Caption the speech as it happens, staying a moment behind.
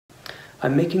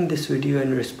I'm making this video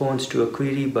in response to a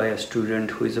query by a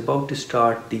student who is about to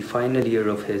start the final year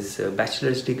of his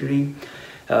bachelor's degree.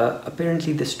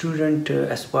 Apparently the student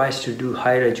aspires to do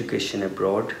higher education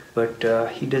abroad, but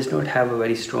he does not have a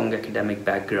very strong academic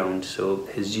background, so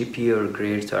his GPA or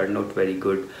grades are not very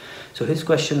good. So his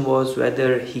question was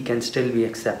whether he can still be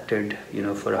accepted,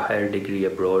 for a higher degree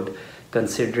abroad,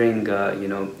 considering,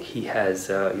 he has,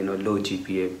 low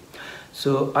GPA.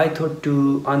 So I thought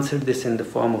to answer this in the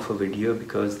form of a video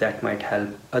because that might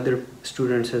help other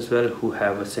students as well who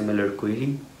have a similar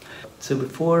query. So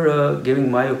before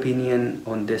giving my opinion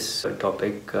on this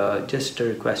topic, just a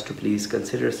request to please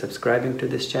consider subscribing to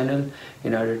this channel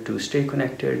in order to stay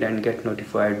connected and get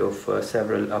notified of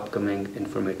several upcoming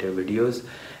informative videos.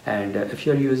 And if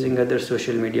you're using other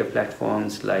social media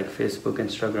platforms like Facebook,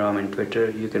 Instagram and Twitter,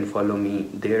 you can follow me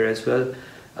there as well.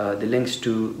 The links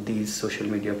to these social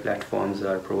media platforms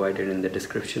are provided in the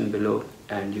description below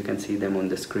and you can see them on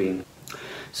the screen.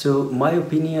 So my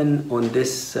opinion on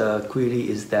this query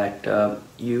is that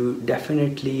you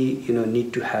definitely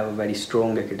need to have a very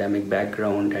strong academic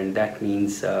background, and that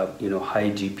means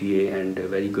high GPA and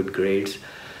very good grades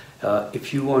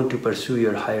if you want to pursue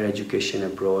your higher education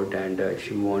abroad, and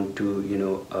if you want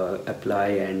to apply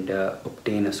and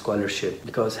obtain a scholarship,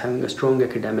 because having a strong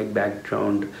academic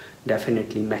background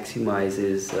definitely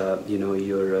maximizes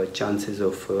your chances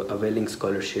of availing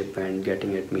scholarship and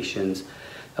getting admissions.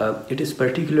 It is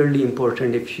particularly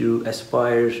important if you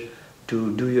aspire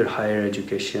to do your higher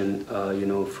education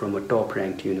from a top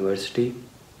ranked university,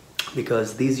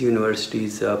 because these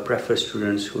universities prefer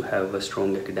students who have a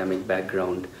strong academic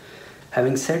background.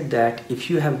 Having said that, if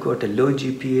you have got a low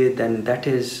GPA, then that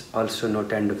is also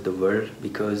not end of the world,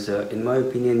 because in my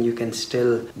opinion you can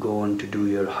still go on to do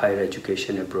your higher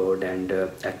education abroad and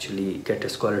actually get a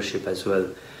scholarship as well.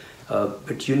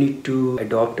 But you need to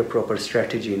adopt a proper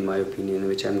strategy, in my opinion,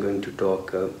 which I'm going to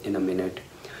talk in a minute.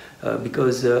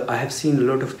 Because I have seen a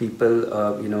lot of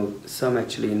people, some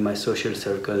actually in my social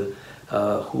circle,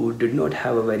 who did not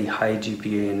have a very high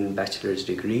GPA in bachelor's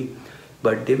degree,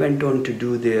 but they went on to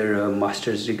do their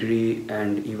master's degree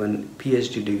and even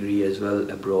PhD degree as well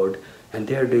abroad, and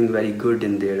they are doing very good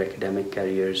in their academic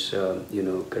careers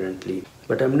currently.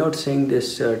 But I'm not saying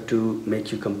this to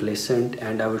make you complacent,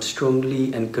 and I would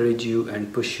strongly encourage you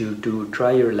and push you to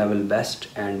try your level best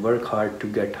and work hard to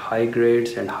get high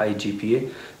grades and high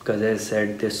GPA, because as I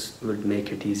said, this would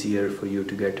make it easier for you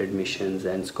to get admissions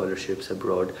and scholarships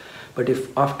abroad. But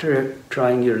if after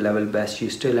trying your level best you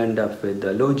still end up with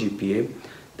a low GPA,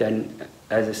 then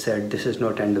as I said, this is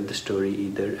not end of the story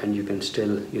either, and you can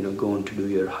still go on to do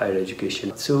your higher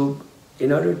education. So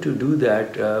in order to do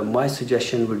that, my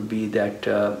suggestion would be that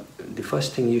the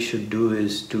first thing you should do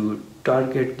is to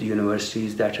target the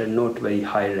universities that are not very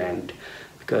high ranked,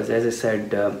 because as I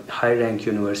said, high ranked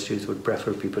universities would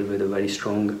prefer people with a very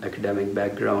strong academic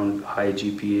background, high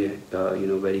GPA,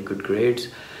 very good grades.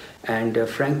 And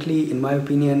frankly, in my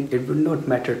opinion, it would not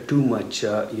matter too much,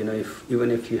 even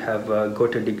if you have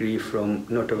got a degree from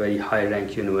not a very high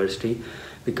ranked university,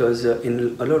 because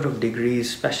in a lot of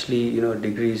degrees, especially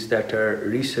degrees that are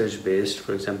research based,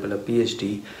 for example a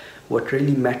PhD, what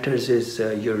really matters is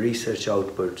your research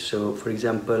output. So for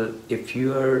example, if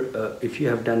you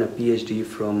have done a PhD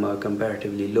from a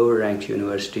comparatively lower ranked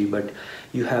university, but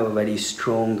you have a very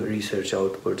strong research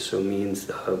output, so means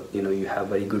you have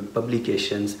very good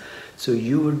publications, so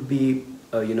you would be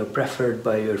preferred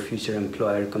by your future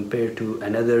employer compared to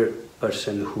another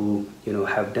person who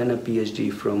have done a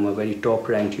PhD from a very top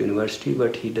ranked university,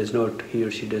 but he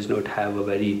or she does not have a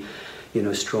very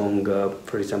strong,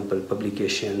 for example,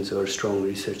 publications or strong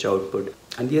research output.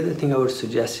 And the other thing I would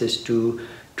suggest is to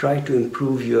try to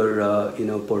improve your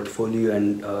portfolio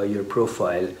and your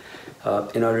profile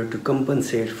in order to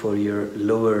compensate for your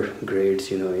lower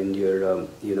grades in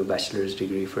your bachelor's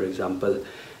degree, for example.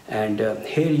 And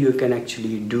here you can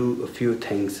actually do a few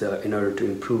things in order to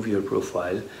improve your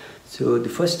profile. So the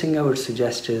first thing I would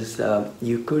suggest is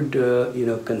you could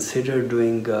consider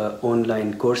doing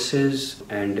online courses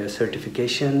and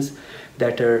certifications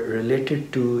that are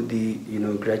related to the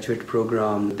graduate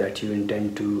program that you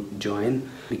intend to join,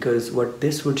 because what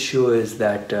this would show is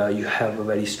that you have a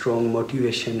very strong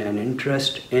motivation and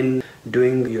interest in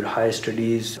doing your higher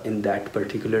studies in that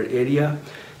particular area,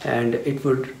 and it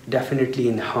would definitely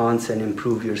enhance and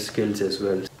improve your skills as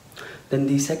well. Then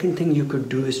the second thing you could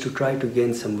do is to try to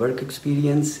gain some work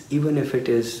experience, even if it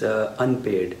is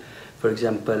unpaid. For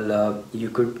example, you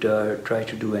could try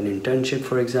to do an internship,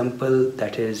 for example,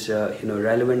 that is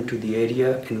relevant to the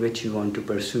area in which you want to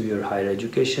pursue your higher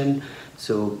education.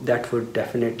 So that would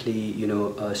definitely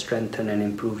strengthen and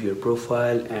improve your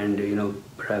profile, and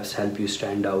perhaps help you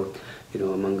stand out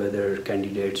among other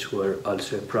candidates who are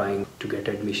also applying to get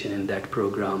admission in that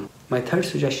program. My third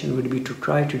suggestion would be to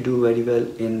try to do very well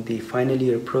in the final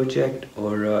year project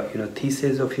or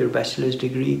thesis of your bachelor's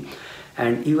degree.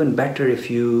 And even better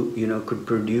if you could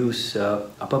produce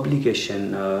a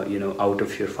publication out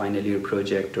of your final year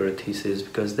project or a thesis,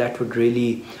 because that would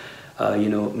really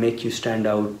make you stand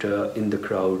out in the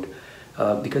crowd.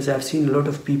 Because I've seen a lot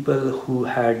of people who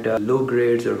had low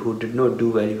grades or who did not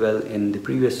do very well in the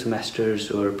previous semesters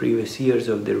or previous years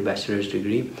of their bachelor's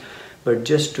degree, but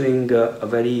just doing a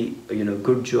very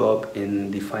good job in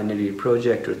the final year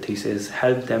project or thesis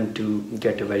helped them to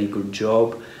get a very good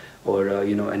job, or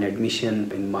an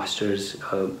admission in masters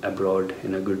abroad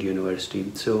in a good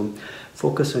university. So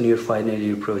focus on your final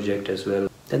year project as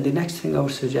well. Then the next thing I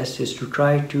would suggest is to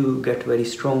try to get very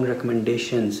strong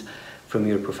recommendations from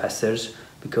your professors,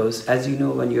 because as you know,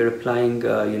 when you're applying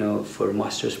for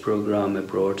master's program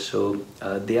abroad, so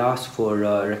they ask for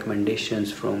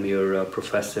recommendations from your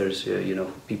professors,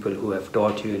 people who have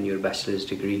taught you in your bachelor's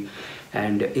degree.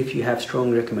 And if you have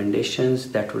strong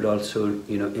recommendations, that would also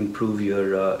improve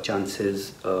your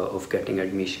chances of getting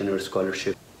admission or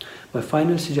scholarship. My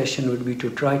final suggestion would be to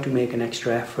try to make an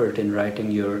extra effort in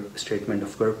writing your statement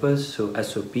of purpose, so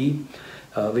SOP,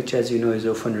 which, as you know, is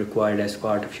often required as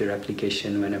part of your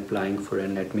application when applying for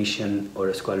an admission or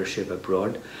a scholarship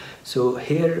abroad. So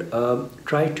here,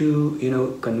 try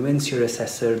to convince your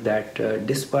assessor that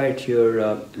despite your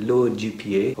low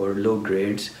GPA or low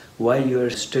grades, why you are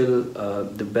still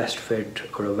the best fit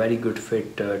or a very good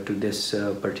fit to this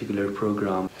particular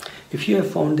program. If you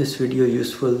have found this video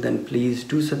useful, then please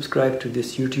do subscribe to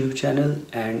this YouTube channel,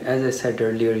 and as I said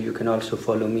earlier, you can also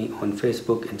follow me on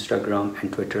Facebook, Instagram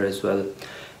and Twitter as well.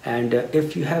 And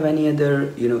if you have any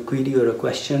other query or a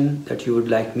question that you would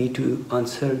like me to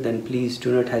answer, then please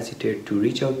do not hesitate to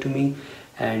reach out to me,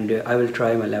 and I will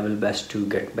try my level best to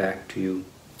get back to you.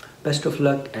 Best of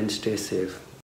luck and stay safe.